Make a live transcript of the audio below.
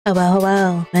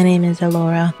Hello, my name is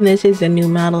Alora. This is a new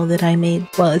model that I made.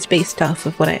 Well, it's based off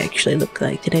of what I actually look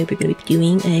like. Today we're going to be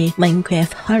doing a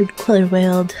Minecraft hardcore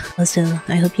world. Also,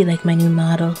 I hope you like my new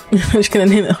model. I'm just going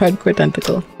to name it Hardcore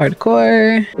Tentacle.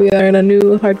 Hardcore. We are in a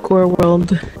new hardcore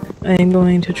world. I'm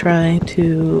going to try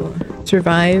to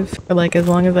survive for like as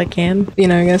long as I can. You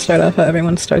know, I'm going to start off how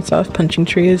everyone starts off, punching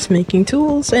trees, making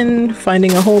tools, and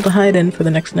finding a hole to hide in for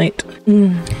the next night.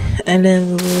 I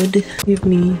love wood. Give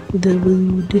me the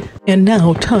wood. And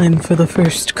now, time for the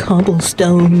first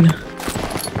cobblestone.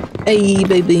 Hey,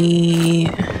 baby.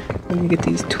 Let me get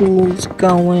these tools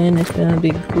going. It's gonna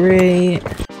be great.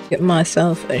 Get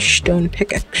myself a stone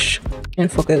pickaxe.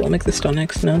 And fuck it, we'll make the stone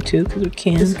axe now too, because we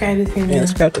can. Yeah,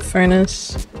 let's grab the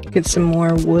furnace. Get some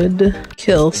more wood.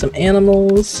 Kill some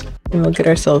animals. And we'll get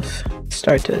ourselves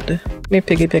started. Come here,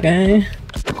 piggy piggy.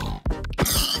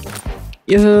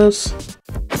 Yes.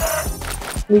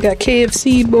 We got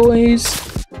KFC, boys.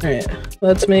 Alright,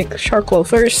 let's make charcoal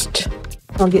first.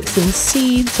 I'll get some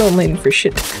seeds. I'm waiting for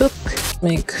shit to cook.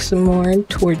 Make some more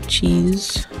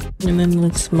torches. And then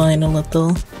let's mine a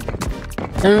little.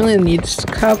 I don't really need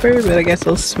copper, but I guess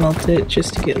I'll smelt it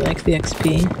just to get like the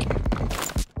XP.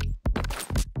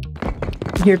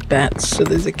 I hear bats, so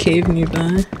there's a cave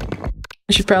nearby.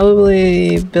 I should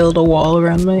probably build a wall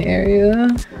around my area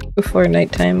before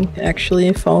nighttime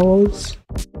actually falls.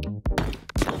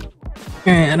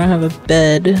 Alright, I don't have a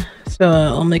bed, so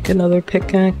I'll make another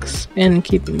pickaxe and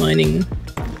keep mining.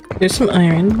 There's some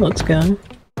iron, let's go.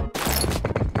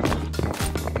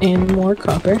 And more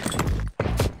copper.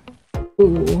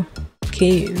 Ooh,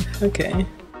 cave, okay.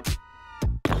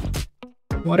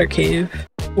 Water cave.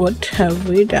 What have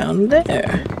we down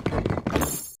there?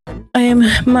 I am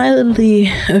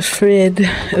mildly afraid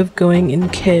of going in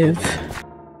cave.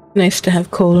 Nice to have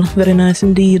coal, very nice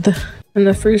indeed. And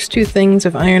the first two things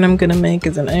of iron I'm gonna make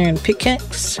is an iron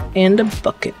pickaxe and a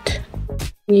bucket.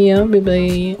 Yeah,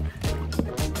 baby.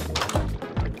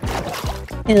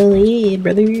 Hell yeah,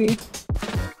 brother.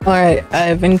 Alright,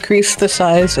 I've increased the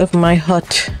size of my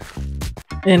hut.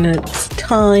 And it's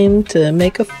time to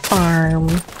make a farm.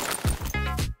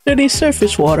 Any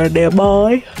surface water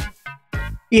nearby?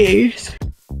 Yes.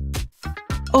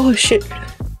 Oh shit.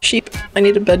 Sheep. I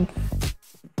need a bed.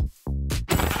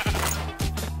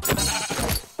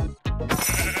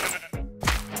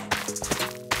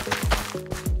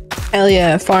 Hell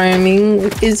yeah,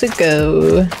 farming is a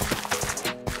go.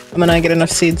 I'm gonna get enough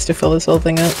seeds to fill this whole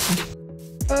thing up.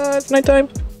 It's nighttime.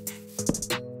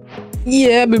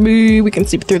 Yeah, baby, we can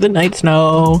sleep through the nights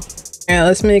now. Yeah,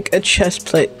 let's make a chest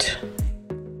plate.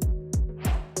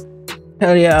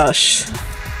 Hell yes.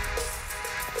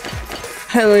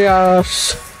 Hell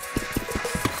yes.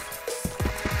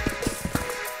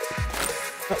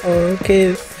 Uh-oh,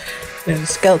 okay. There's a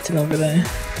skeleton over there.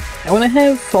 I want to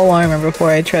have full armor before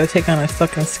I try to take on a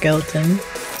fucking skeleton.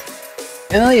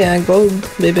 Hell yeah, gold,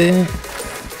 baby.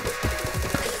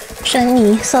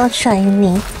 Shiny, so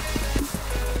shiny.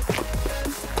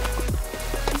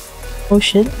 Oh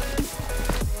shit.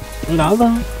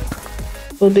 Lava.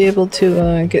 We'll be able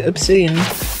to get obsidian.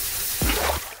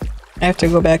 I have to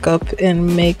go back up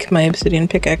and make my obsidian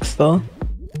pickaxe though.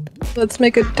 Let's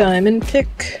make a diamond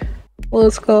pick.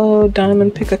 Let's go,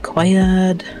 diamond pick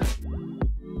acquired.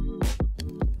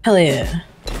 Hell yeah.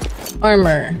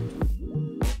 Armor.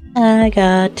 I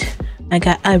got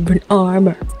iron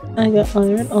armor. I got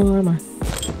iron armor.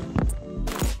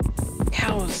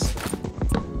 Cows.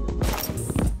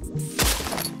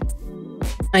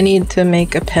 I need to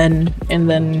make a pen and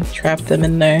then trap them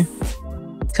in there.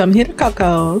 Come here,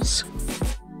 cows.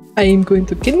 I am going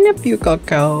to kidnap you,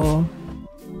 cow.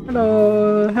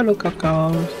 Hello, hello,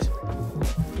 cows.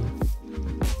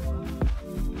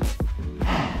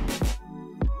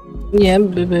 Yeah,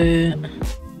 baby.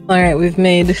 Alright, we've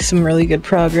made some really good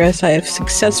progress. I have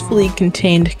successfully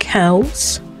contained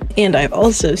cows. And I've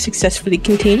also successfully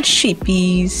contained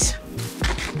sheepies.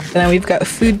 Now we've got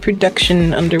food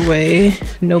production underway.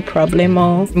 No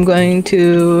problemo. I'm going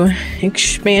to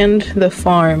expand the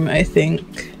farm, I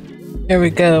think. There we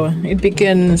go. It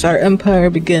begins. Our empire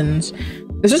begins.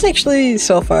 This is actually,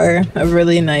 so far, a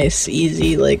really nice,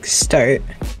 easy, like, start.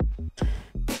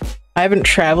 I haven't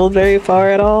traveled very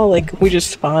far at all, like we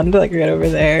just spawned like right over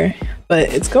there, but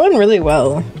it's going really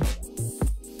well.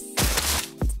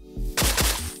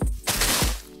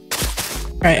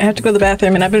 Alright, I have to go to the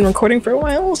bathroom and I've been recording for a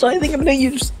while, so I think I'm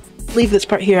gonna leave this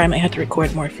part here. I might have to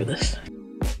record more for this.